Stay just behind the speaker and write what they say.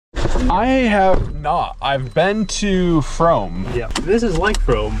I have not. I've been to Fromme. Yeah, this is like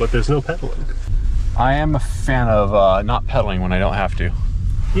Fromme, but there's no pedaling. I am a fan of not pedaling when I don't have to.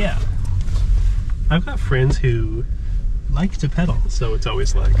 Yeah. I've got friends who like to pedal, so it's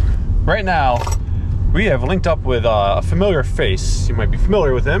always like... Right now, we have linked up with a familiar face. You might be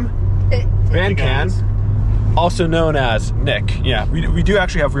familiar with him. VanCan, also known as Nick. Yeah, we do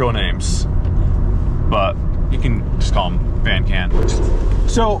actually have real names, but you can just call him VanCan.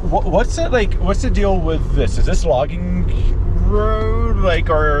 So what's it like? What's the deal with this? Is this logging road, like,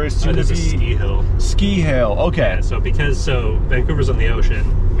 or is it a ski hill? Ski hill. Okay. Yeah, so Vancouver's on the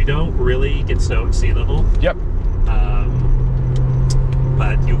ocean, we don't really get snow at sea level. Yep.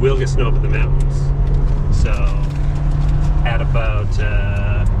 But you will get snow up in the mountains. So at about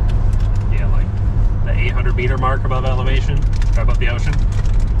like the 800-meter mark above elevation, or above the ocean,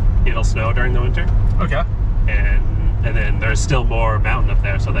 it'll snow during the winter. Okay. And then there's still more mountain up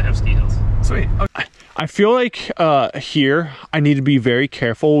there, so they have ski hills. Sweet. Okay. I feel like here I need to be very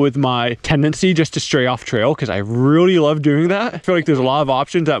careful with my tendency just to stray off trail, because I really love doing that. I feel like there's a lot of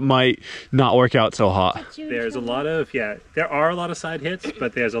options that might not work out so hot. There's a lot of, there are a lot of side hits,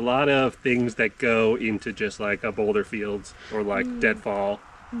 but there's a lot of things that go into just like a boulder fields or like deadfall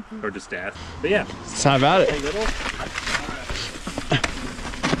or just death. But yeah. Let's have at it.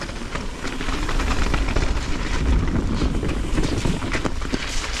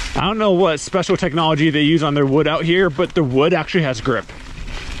 I don't know what special technology they use on their wood out here, but the wood actually has grip.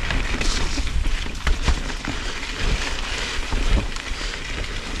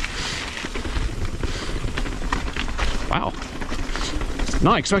 Wow.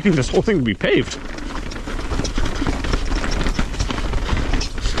 Not expecting this whole thing to be paved.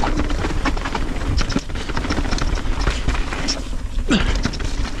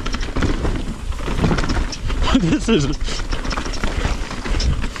 This is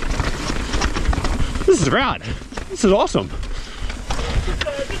rad. This is awesome.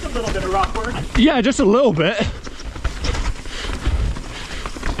 Just a little bit of rock work. Yeah, just a little bit.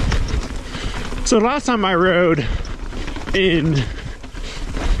 So last time I rode in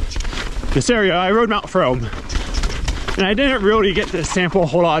this area, I rode Mount Fromme, and I didn't really get to sample a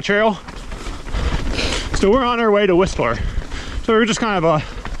whole lot of trail. So we're on our way to Whistler. So we're just kind of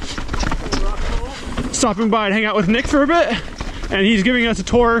stopping by and hang out with Nick for a bit, and he's giving us a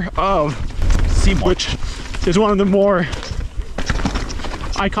tour of Seymour, which is one of the more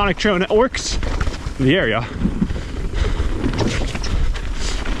iconic trail networks in the area.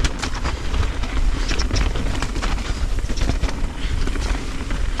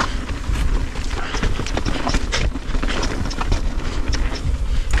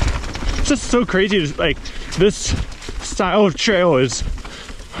 It's just so crazy, like, this style of trail is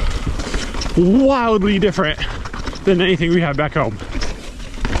wildly different than anything we have back home.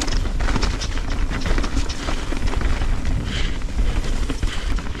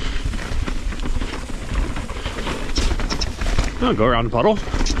 I'll go around the puddle.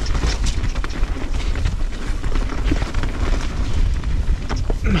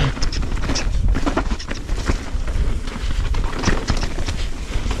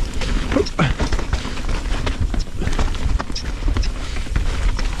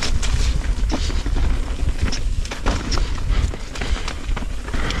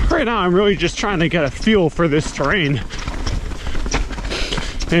 Right now I'm really just trying to get a feel for this terrain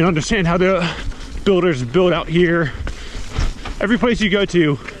and understand how the builders build out here. Every place you go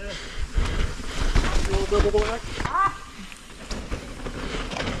to,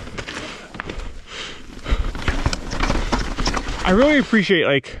 I really appreciate,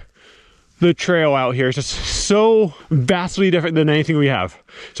 like, the trail out here. It's just so vastly different than anything we have.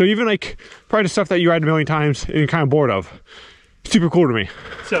 So even like probably the stuff that you ride a million times and you're kind of bored of, super cool to me.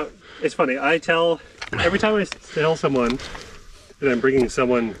 So it's funny, every time I tell someone that I'm bringing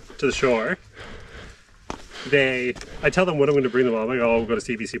someone to the shore, I tell them what I'm going to bring them on. I'm like, oh, we'll go to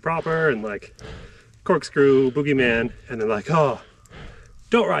CBC proper and like Corkscrew, Boogeyman, and they're like, oh,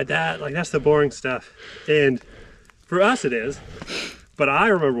 don't ride that. Like, that's the boring stuff. And for us it is, but I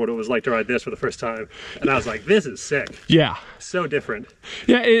remember what it was like to ride this for the first time, and I was like, this is sick. Yeah. So different.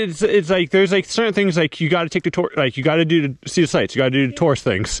 Yeah, it's like, there's like certain things like you got to take the tour, like you got to do to see the sights, you got to do the tourist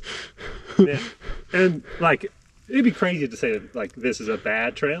things. Yeah. And like, it'd be crazy to say that like this is a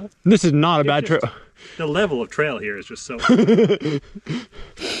bad trail. This is not a bad trail. The level of trail here is just so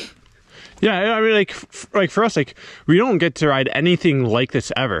yeah, I mean, like for us, like, we don't get to ride anything like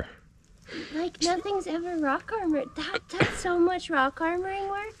this ever. Like, nothing's ever rock armored. That's so much rock armoring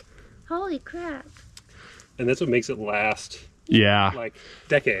work. Holy crap. And that's what makes it last Yeah. Like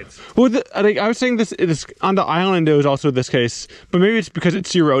decades. Well, like I was saying, this on the island it was also this case, but maybe it's because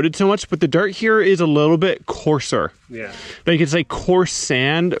it's eroded so much. But the dirt here is a little bit coarser. Yeah. Like it's like coarse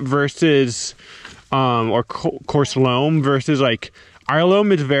sand versus, or coarse loam versus like our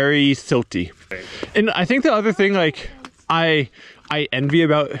loam is very silty. Right. And I think the other thing like I envy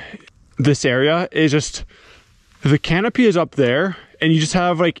about this area is just the canopy is up there. And you just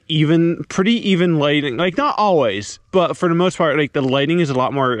have like pretty even lighting, like not always, but for the most part, like the lighting is a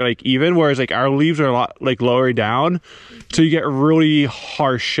lot more like even, whereas like our leaves are a lot like lower down. So you get really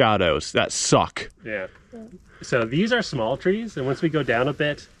harsh shadows that suck. Yeah. So these are small trees. And once we go down a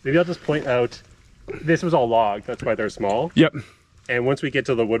bit, maybe I'll just point out, this was all logged. That's why they're small. Yep. And once we get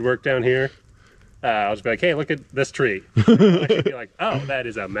to the woodwork down here, I'll just be like, hey, look at this tree. I should be like, oh, that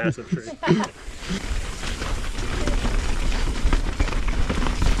is a massive tree.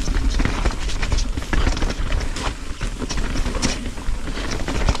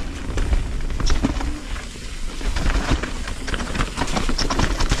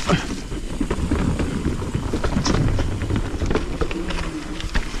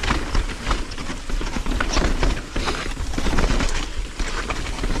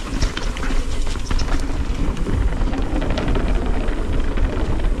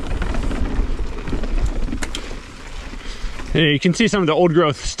 Yeah, you can see some of the old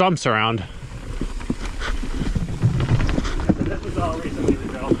growth stumps around. This was all recently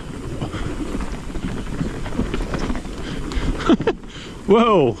built.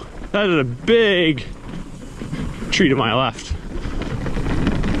 Whoa, that is a big tree to my left.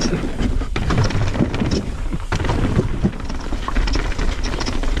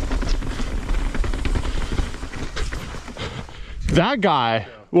 That guy,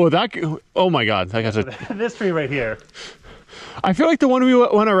 well, oh my God, that guy's a... This tree right here. I feel like the one we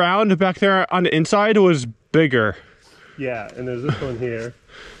went around back there on the inside was bigger. Yeah, and there's this one here.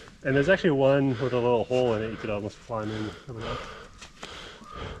 And there's actually one with a little hole in it you could almost climb in.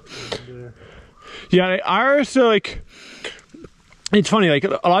 Yeah, ours, like, it's funny, like, a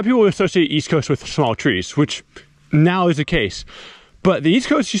lot of people associate East Coast with small trees, which now is the case. But the East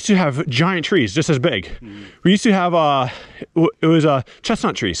Coast used to have giant trees, just as big. Mm-hmm. We used to have, it was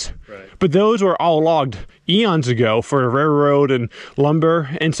chestnut trees. Right. But those were all logged eons ago for railroad and lumber.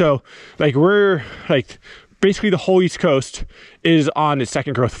 And so, like, we're, like, basically the whole East Coast is on its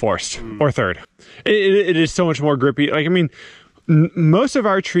second growth forest, or third. It is so much more grippy. Like, I mean, most of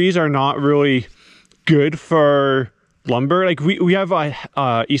our trees are not really good for lumber. Like we have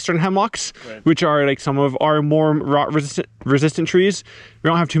eastern hemlocks, right, which are like some of our more rot resistant trees. We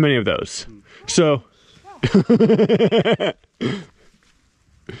don't have too many of those. So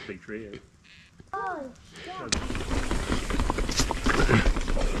big tree.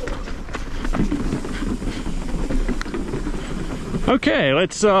 Okay,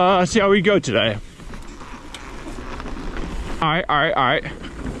 let's see how we go today. All right.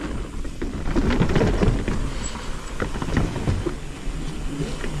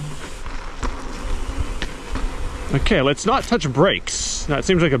 Okay, let's not touch brakes. That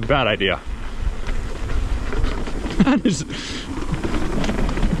seems like a bad idea. That is...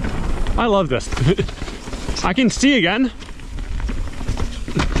 I love this. I can see again.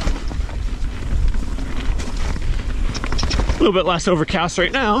 A little bit less overcast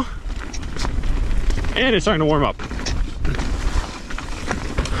right now. And it's starting to warm up.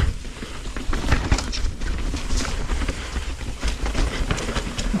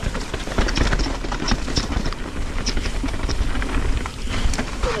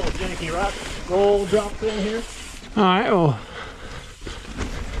 Janky rock roll drops in here. All right, well.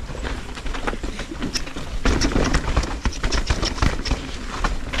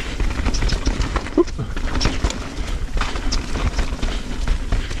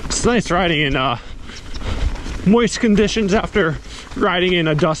 It's nice riding in moist conditions after riding in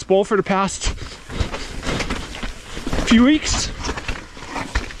a dust bowl for the past few weeks.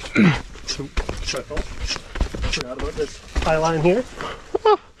 Forgot about this high line here.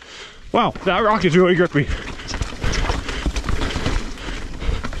 Oh, wow, that rock is really grippy.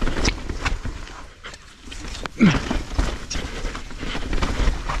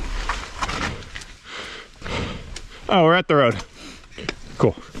 Oh, we're at the road.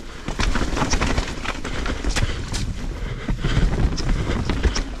 Cool.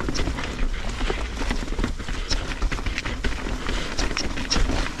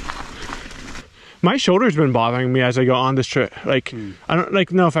 My shoulder's been bothering me as I go on this trip. Like, I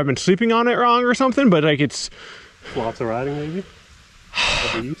don't know if I've been sleeping on it wrong or something, but like it's... Lots of riding maybe?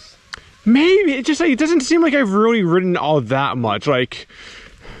 Maybe, it just like, it doesn't seem like I've really ridden all that much. Like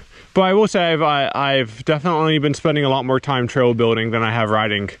But I will say I've definitely been spending a lot more time trail building than I have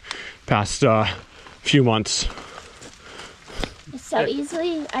riding past few months.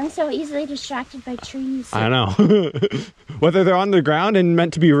 I'm so easily distracted by trees. I know. Whether they're on the ground and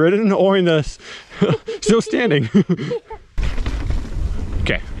meant to be ridden or in the still standing.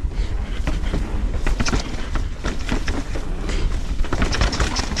 Okay.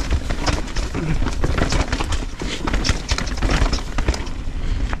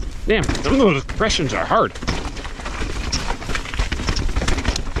 Damn, some of those questions are hard.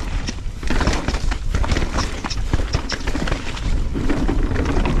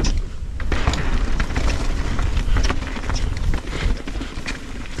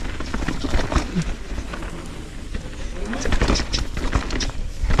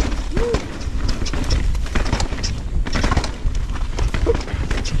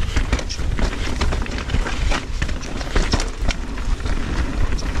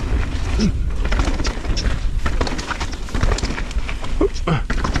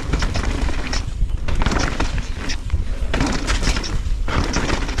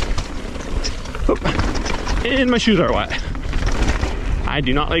 And my shoes are wet. I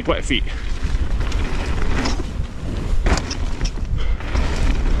do not like wet feet.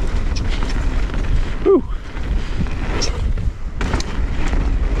 Whew.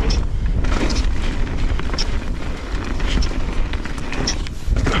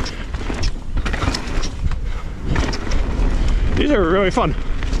 These are really fun.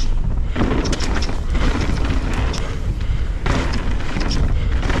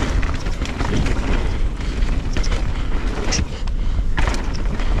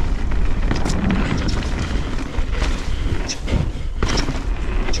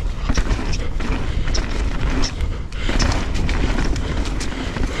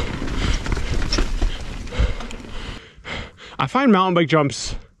 I find mountain bike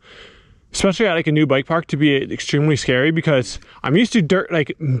jumps, especially at like a new bike park, to be extremely scary because I'm used to dirt,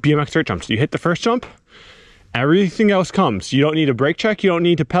 like BMX dirt jumps. You hit the first jump, everything else comes. You don't need a brake check, you don't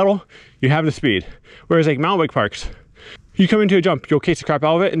need to pedal, you have the speed. Whereas like mountain bike parks, you come into a jump, you'll case the crap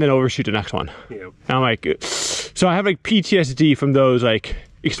out of it and then overshoot the next one. Yeah. And I'm like, so I have like PTSD from those like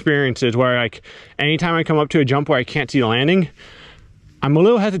experiences where like anytime I come up to a jump where I can't see the landing, I'm a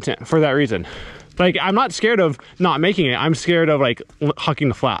little hesitant for that reason. Like, I'm not scared of not making it. I'm scared of like hucking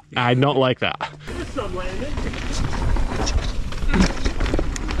the flat. I don't like that. There's some landing.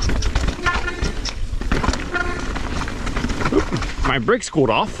 Oop, my brakes cooled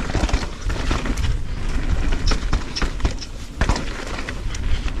off.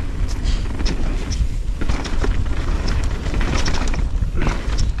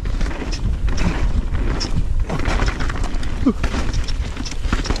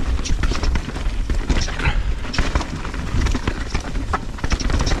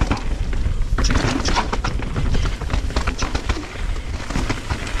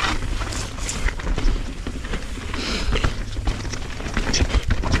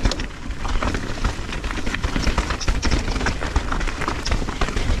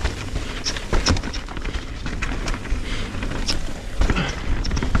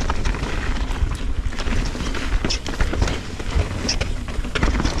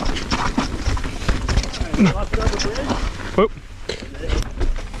 Whoop.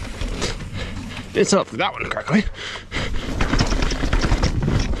 Didn't set up for that one correctly.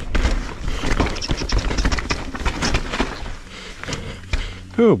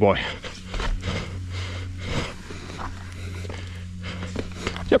 Oh boy.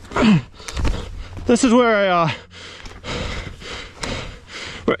 Yep. This is where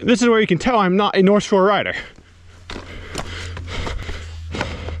this is where you can tell I'm not a North Shore rider.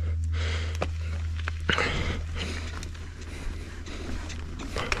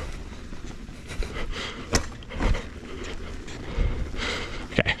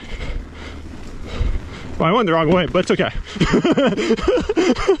 Well, I went the wrong way, but it's okay.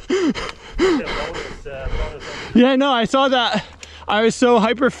 Yeah, no, I saw that. I was so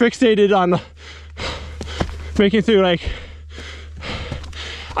hyper fixated on making through, like,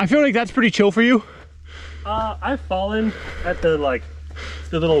 I feel like that's pretty chill for you. I've fallen at the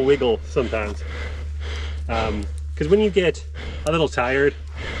little wiggle sometimes. Because when you get a little tired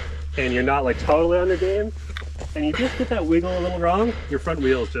and you're not like totally on the game and you just get that wiggle a little wrong, your front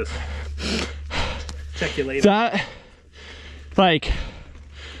wheel's just check you later. That, like,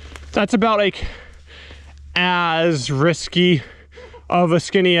 that's about like as risky of a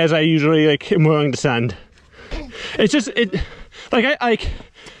skinny as I usually like am willing to send. It's just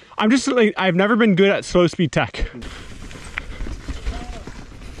I'm just like, I've never been good at slow speed tech.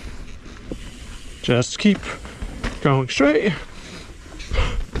 Just keep going straight.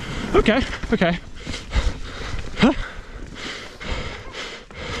 Okay, okay. Huh?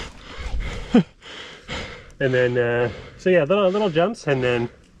 And then, so yeah, little jumps, and then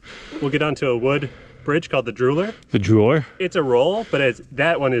we'll get onto a wood bridge called the Drooler. The Drooler? It's a roll, but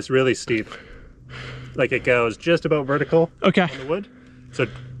that one is really steep. Like it goes just about vertical okay. on the wood. So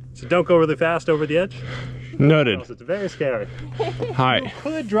don't go really fast over the edge. Noted. Else it's very scary. Hi. You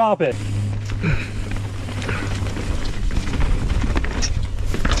could drop it.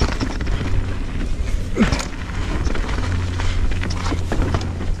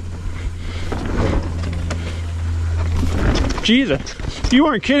 Jesus, you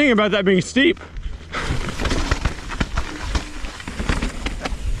weren't kidding about that being steep.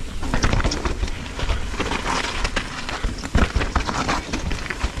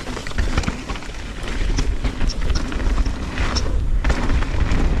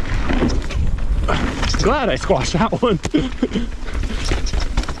 Glad I squashed that one.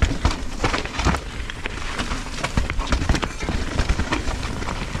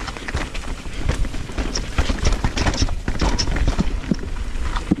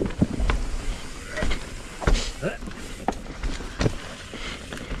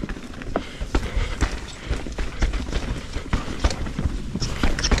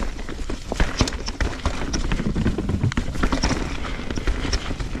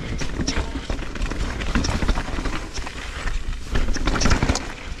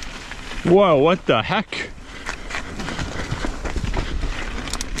 Whoa, what the heck?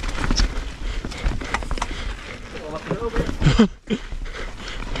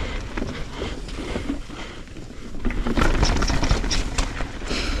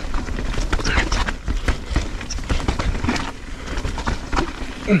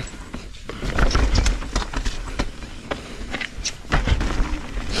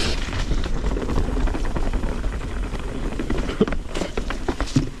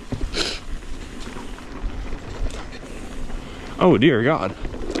 Oh dear God.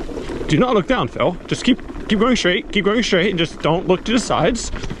 Do not look down, Phil. Just keep going straight, and just don't look to the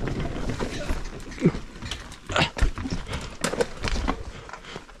sides.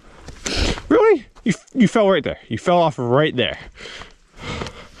 Really? You fell right there. You fell off right there.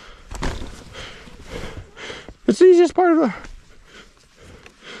 It's the easiest part of the...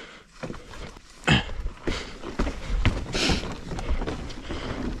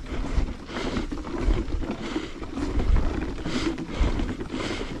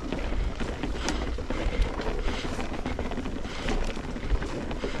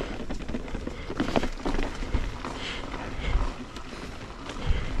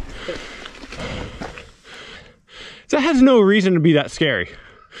 That has no reason to be that scary.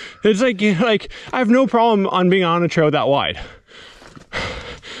 It's like I have no problem on being on a trail that wide.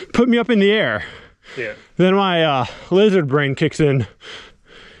 Put me up in the air. Yeah. Then my lizard brain kicks in.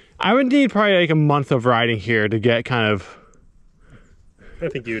 I would need probably like a month of riding here to get kind of... I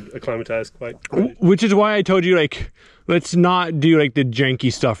think you'd acclimatize quite. Which is why I told you, like, let's not do like the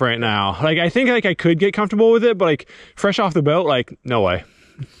janky stuff right now. Like, I think like I could get comfortable with it, but like fresh off the boat, like, no way.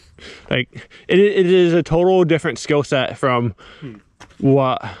 Like it is a total different skill set from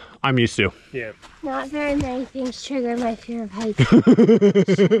what I'm used to. Yeah. Not very many things trigger my fear of heights.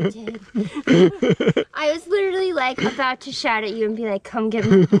 I was literally like about to shout at you and be like, come get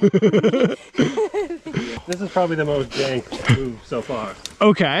me. This is probably the most jank move so far.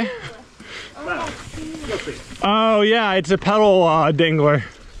 Okay. Wow. Oh yeah, it's a pedal dingler.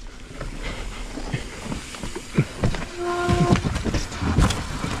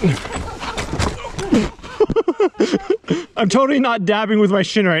 I'm totally not dabbing with my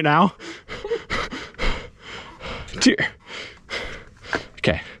shin right now. Dear.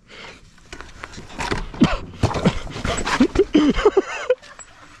 Okay.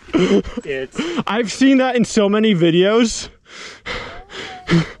 I've seen that in so many videos.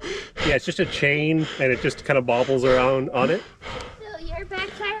 Yeah, it's just a chain and it just kind of bobbles around on it. So your back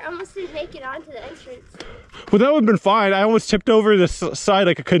tire almost didn't make it onto the entrance. Well, that would have been fine. I almost tipped over the side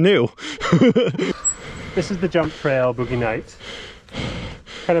like a canoe. This is the jump trail, Boogie Nights.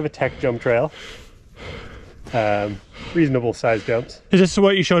 Kind of a tech jump trail. Reasonable size jumps. Is this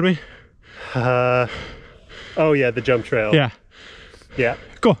what you showed me? Oh yeah, the jump trail. Yeah. Yeah.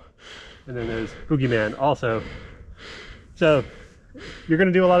 Cool. And then there's Boogeyman also. So you're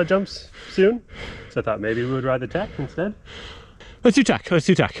gonna do a lot of jumps soon. So I thought maybe we would ride the tech instead. Let's do tech. Let's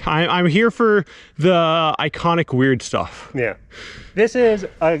do tech. I'm here for the iconic weird stuff. Yeah. This is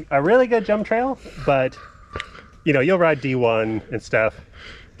a really good jump trail, but you know, you'll ride D1 and stuff.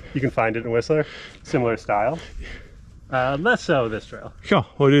 You can find it in Whistler. Similar style. Less so this trail. Cool,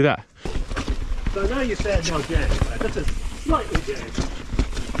 we'll do that. So I know you said no jank, but this is slightly jank.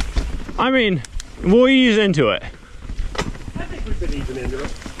 I mean, we'll ease into it. I think we've been easing into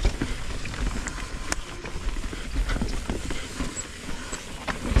it.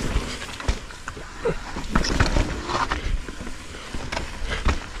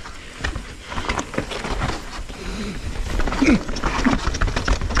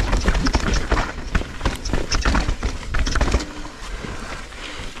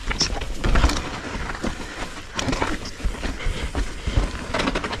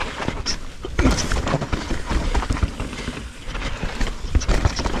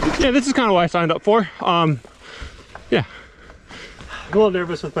 Yeah, this is kind of what I signed up for. Yeah. I'm a little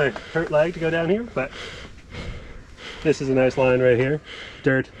nervous with my hurt leg to go down here, but this is a nice line right here.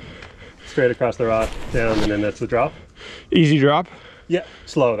 Dirt, straight across the rock, down, and then that's the drop. Easy drop. Yeah,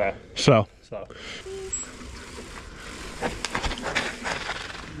 slow though. So. Slow. A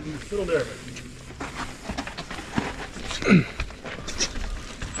little nervous.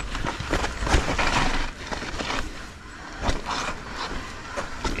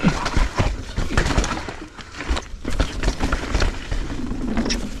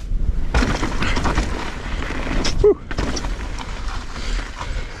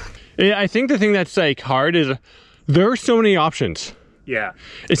 Yeah, I think the thing that's like hard is there are so many options. Yeah.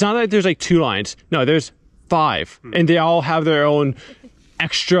 It's not like there's like 2 lines. No, there's 5, and they all have their own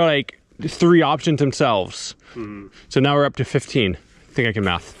extra like 3 options themselves. So now we're up to 15. I think I can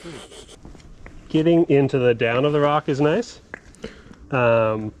math. Getting into the down of the rock is nice,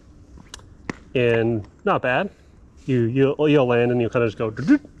 and not bad. You'll land and you'll kind of just go.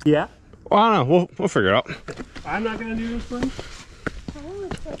 Yeah. Well, I don't know. We'll figure it out. I'm not gonna do this one.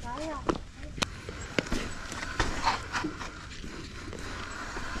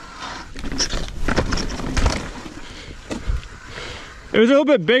 It was a little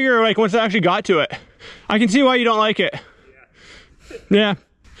bit bigger like once I actually got to it. I can see why you don't like it. Yeah.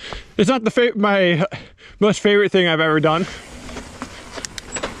 It's not my most favorite thing I've ever done.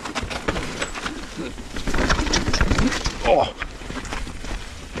 Oh.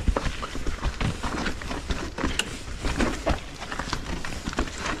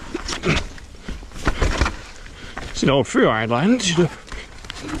 It's an old freeride line.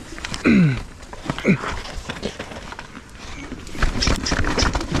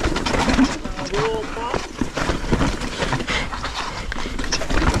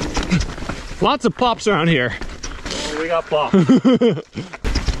 Lots of pops around here. Oh, we got plops. You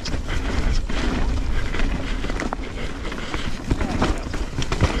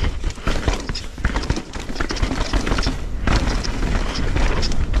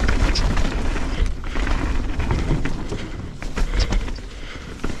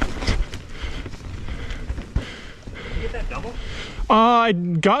get that double? I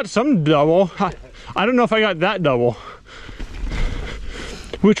got some double. I don't know if I got that double.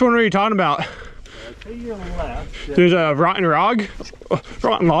 Which one are you talking about? To your left. There's a rotten log.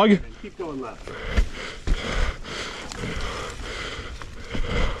 Rotten log. Keep going left.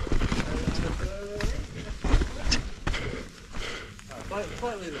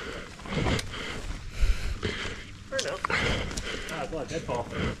 Slightly this way. Or no. Ah, it's a lot of deadfall.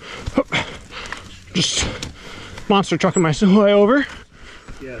 Just monster trucking my way over.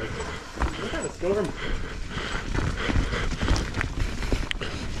 Yeah. What kind of storm?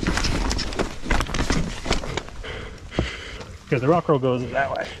 Because the rock roll goes that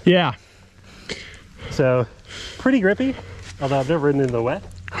way. Yeah. So, pretty grippy, although I've never ridden in the wet.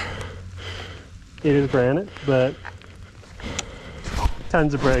 It is granite, but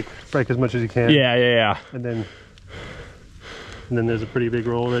tons of brake as much as you can. Yeah. And then there's a pretty big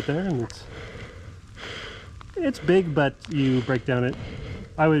roll right there, and it's big, but you break down it.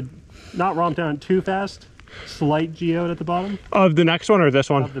 I would not romp down it too fast. Slight geode at the bottom. Of the next one or this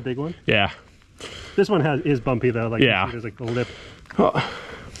one? Of the big one. Yeah. This one is bumpy though. Like yeah. There's like a lip. Oh.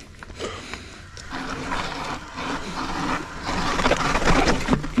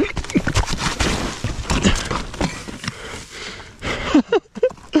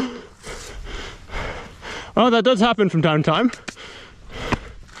 Oh, that does happen from time to time.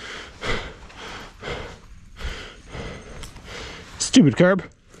 Stupid curb.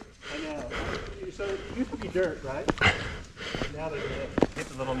 I know. So it used to be dirt, right? Now they hit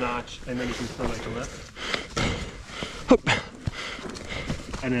the little notch, and then you can still make a lift.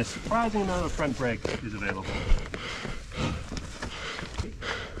 And a surprising amount of front brake is available.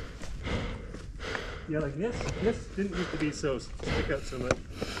 Yeah, like this didn't used to be so stick out so much.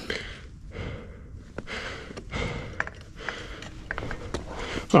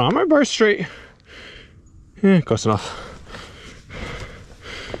 Oh, my bar's straight. Yeah, close enough.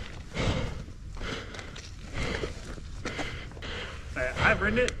 I I've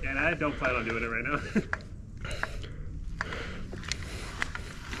ridden it, and I don't plan on doing it right now.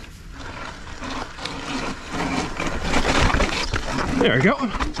 There we go.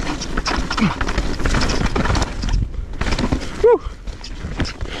 Woo.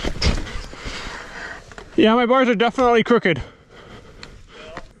 Yeah, my bars are definitely crooked.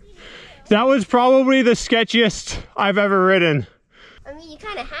 That was probably the sketchiest I've ever ridden. I mean, you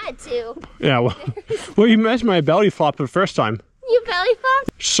kind of had to. Yeah, well, you messed my belly flop the first time. You belly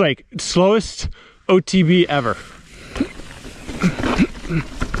flopped? Just like slowest OTB ever.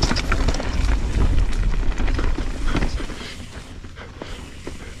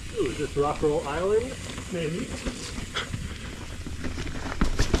 Ooh, is this Rock Roll Island? Maybe.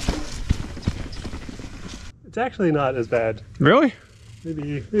 It's actually not as bad. Really?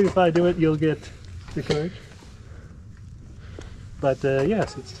 Maybe if I do it, you'll get the courage. But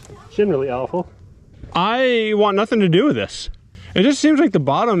yes, it's generally awful. I want nothing to do with this. It just seems like the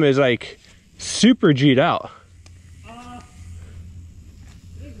bottom is like super G'd out. I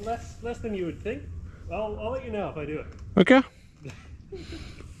think less than you would think. I'll let you know if I do it. Okay.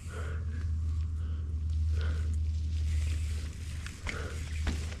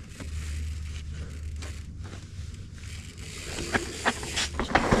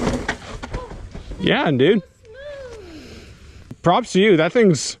 Yeah, dude. Props to you. That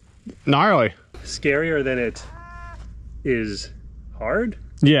thing's gnarly. Scarier than it is hard.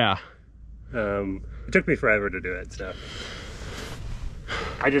 Yeah. It took me forever to do it, so.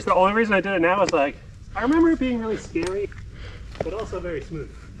 The only reason I did it now is like, I remember it being really scary, but also very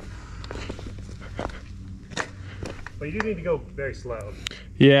smooth. But you do need to go very slow.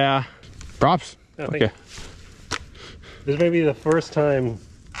 Yeah. Props. Oh, okay. This may be the first time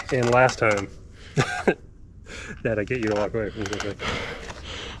and last time that I get you to walk away from something.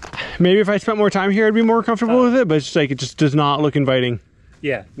 Maybe if I spent more time here, I'd be more comfortable with it, but it's just like, it just does not look inviting.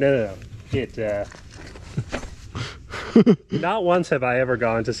 Yeah, no. It, not once have I ever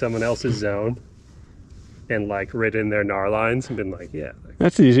gone to someone else's zone and like ridden their gnar lines and been like, yeah.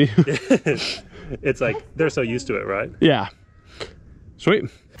 That's easy. It's like, they're so used to it, right? Yeah. Sweet.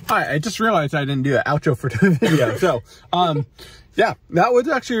 All right, I just realized I didn't do an outro for the video. So, yeah, that was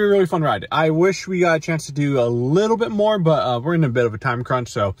actually a really fun ride. I wish we got a chance to do a little bit more, but we're in a bit of a time crunch.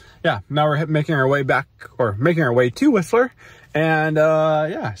 So yeah, now we're making our way back, or making our way to Whistler. And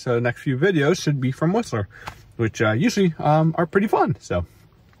yeah, so the next few videos should be from Whistler, which usually are pretty fun. So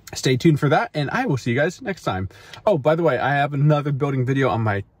stay tuned for that, and I will see you guys next time. Oh, by the way, I have another building video on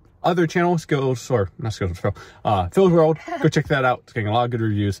my other channel, Phil's World. Go check that out. It's getting a lot of good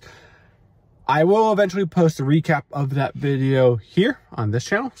reviews. I will eventually post a recap of that video here on this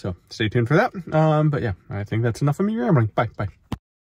channel, so stay tuned for that. But yeah, I think that's enough of me rambling. Bye.